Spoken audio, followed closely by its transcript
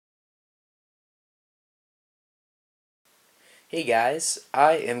Hey guys,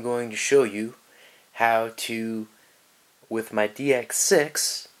 I am going to show you how to, with my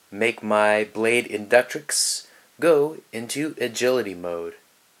DX6, make my Blade Inductrix go into agility mode.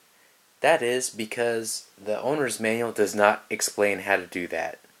 That is because the owner's manual does not explain how to do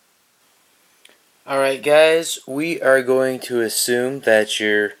that. Alright guys, we are going to assume that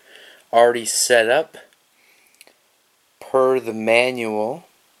you're already set up per the manual.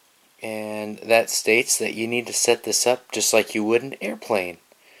 And that states that you need to set this up just like you would an airplane,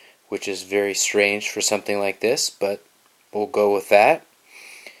 which is very strange for something like this, but we'll go with that.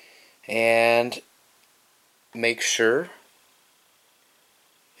 And make sure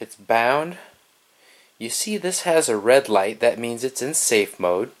it's bound. You see this has a red light, that means it's in safe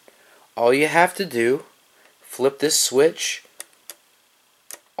mode. All you have to do, flip this switch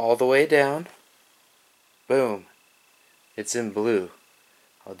all the way down. Boom. It's in blue.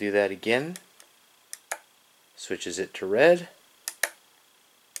 I'll do that again. Switches it to red.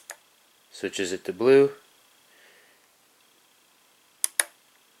 Switches it to blue.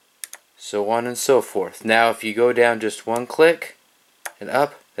 So on and so forth. Now if you go down just one click and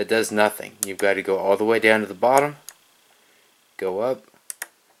up, that does nothing. You've got to go all the way down to the bottom, go up,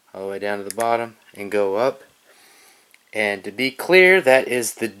 all the way down to the bottom, and go up. And to be clear, that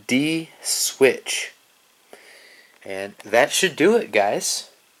is the D switch. And that should do it, guys.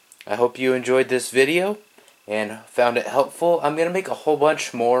 I hope you enjoyed this video and found it helpful. I'm going to make a whole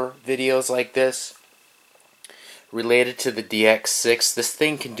bunch more videos like this related to the DX6. This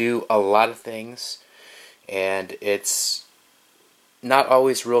thing can do a lot of things, and it's not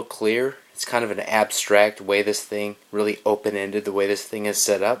always real clear. It's kind of an abstract way this thing, really open-ended the way this thing is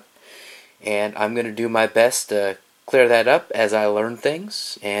set up. And I'm going to do my best to clear that up as I learn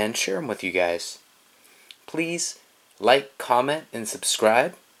things and share them with you guys. Please like, comment, and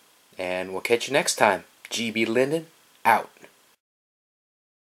subscribe. And we'll catch you next time. GB Linden, out.